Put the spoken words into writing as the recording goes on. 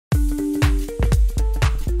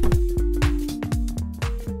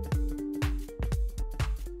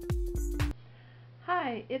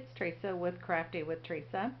it's Teresa with Crafty with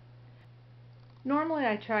Theresa. Normally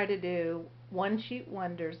I try to do one sheet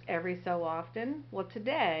wonders every so often. Well,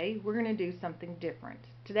 today we're going to do something different.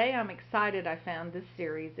 Today I'm excited I found this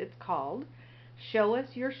series. It's called Show Us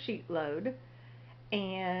Your Sheet Load,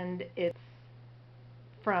 and it's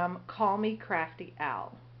from Call Me Crafty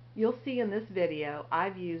Owl. You'll see in this video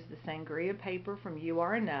I've used the Sangria paper from You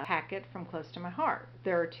Are Enough packet from Close to My Heart.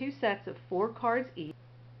 There are 2 sets of 4 cards each.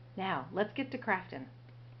 Now let's get to crafting.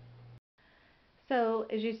 So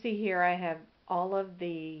as you see here, I have all of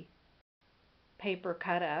the paper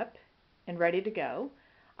cut up and ready to go.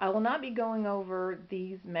 I will not be going over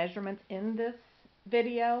these measurements in this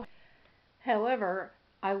video. However,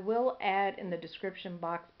 I will add in the description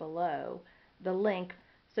box below the link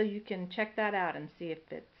so you can check that out and see if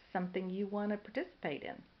it's something you want to participate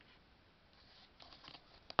in.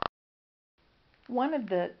 One of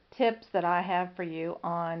the tips that I have for you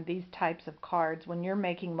on these types of cards, when you're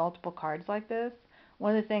making multiple cards like this,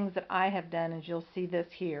 one of the things that I have done, as you'll see this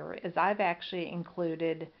here, is I've actually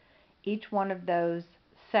included each one of those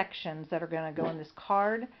sections that are going to go in this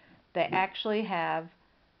card. They actually have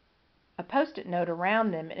a post-it note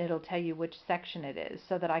around them, and it'll tell you which section it is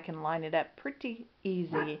so that I can line it up pretty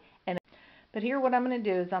easy. But here what I'm going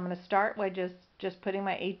to do is I'm going to start by just putting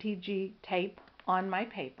my ATG tape on my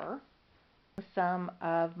paper. Some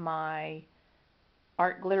of my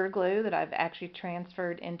art glitter glue that I've actually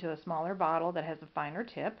transferred into a smaller bottle that has a finer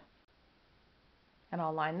tip, and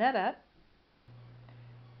I'll line that up.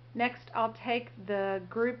 Next I'll take the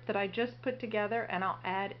group that I just put together and I'll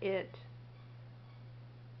add it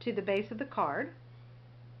to the base of the card.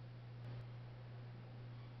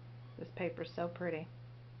 This paper is so pretty.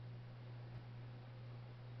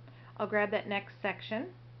 I'll grab that next section.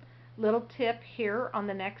 Little tip here on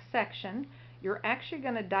the next section, you're actually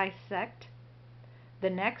going to dissect the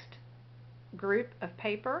next group of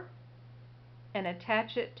paper and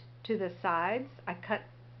attach it to the sides. I cut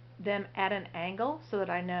them at an angle so that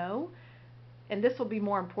I know, and this will be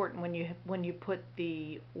more important when you put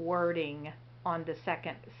the wording on the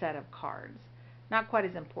second set of cards. Not quite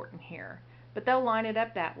as important here, but they'll line it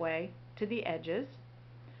up that way to the edges,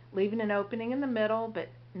 leaving an opening in the middle, but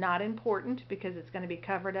not important because it's going to be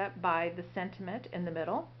covered up by the sentiment in the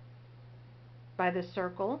middle, by the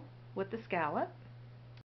circle with the scallop.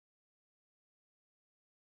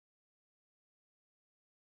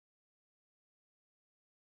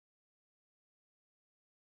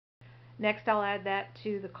 Next I'll add that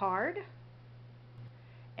to the card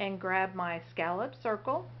and grab my scallop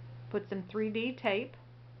circle, put some 3D tape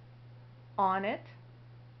on it,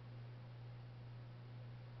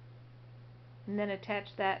 and then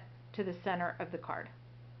attach that to the center of the card.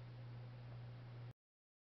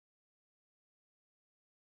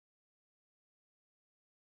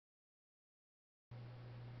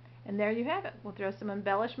 And there you have it. We'll throw some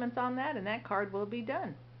embellishments on that and that card will be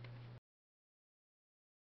done.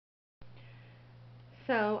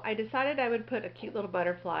 So I decided I would put a cute little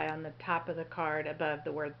butterfly on the top of the card above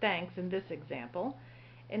the word thanks in this example.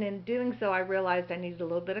 And in doing so I realized I needed a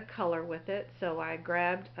little bit of color with it, so I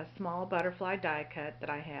grabbed a small butterfly die cut that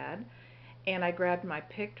I had, and I grabbed my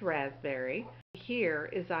picked raspberry. Here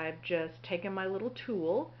is I've just taken my little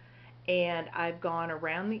tool and I've gone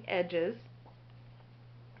around the edges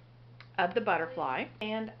of the butterfly,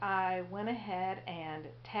 and I went ahead and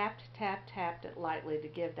tapped it lightly to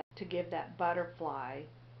give that butterfly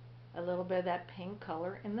a little bit of that pink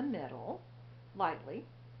color in the middle, lightly.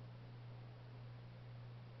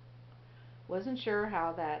 Wasn't sure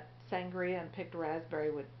how that sangria and picked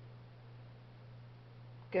raspberry would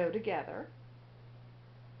go together,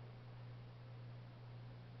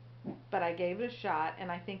 but I gave it a shot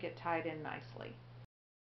and I think it tied in nicely.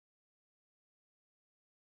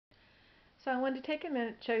 So I wanted to take a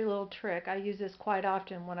minute to show you a little trick. I use this quite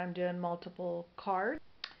often when I'm doing multiple cards.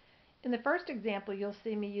 In the first example you'll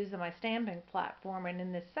see me using my stamping platform, and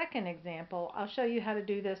in the second example I'll show you how to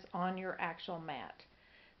do this on your actual mat.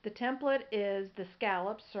 The template is the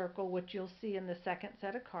scallop circle, which you'll see in the second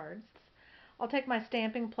set of cards. I'll take my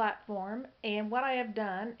stamping platform, and what I have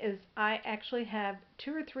done is I actually have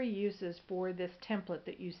 2 or 3 uses for this template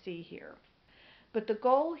that you see here. But the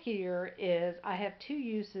goal here is I have 2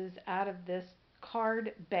 uses out of this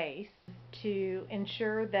card base to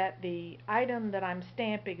ensure that the item that I'm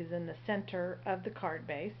stamping is in the center of the card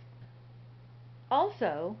base.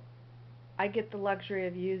 Also, I get the luxury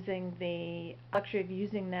of using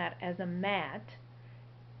that as a mat,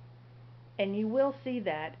 and you will see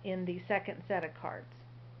that in the second set of cards.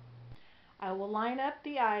 I will line up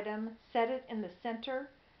the item, set it in the center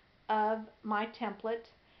of my template,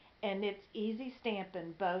 and it's easy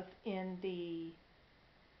stamping both in the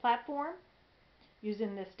platform,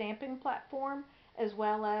 using this stamping platform, as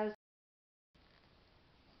well as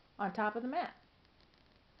on top of the mat.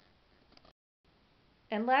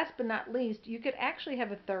 And last but not least, you could actually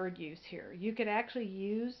have a third use here. You could actually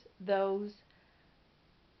use those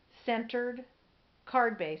centered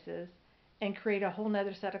card bases and create a whole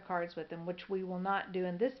nother set of cards with them, which we will not do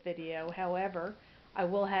in this video. However, I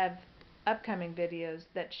will have upcoming videos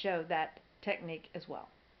that show that technique as well.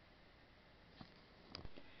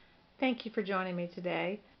 Thank you for joining me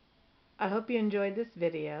today. I hope you enjoyed this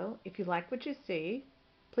video. If you like what you see,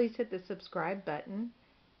 please hit the subscribe button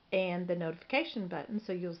and the notification button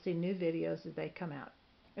so you'll see new videos as they come out.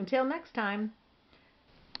 Until next time,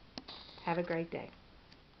 have a great day.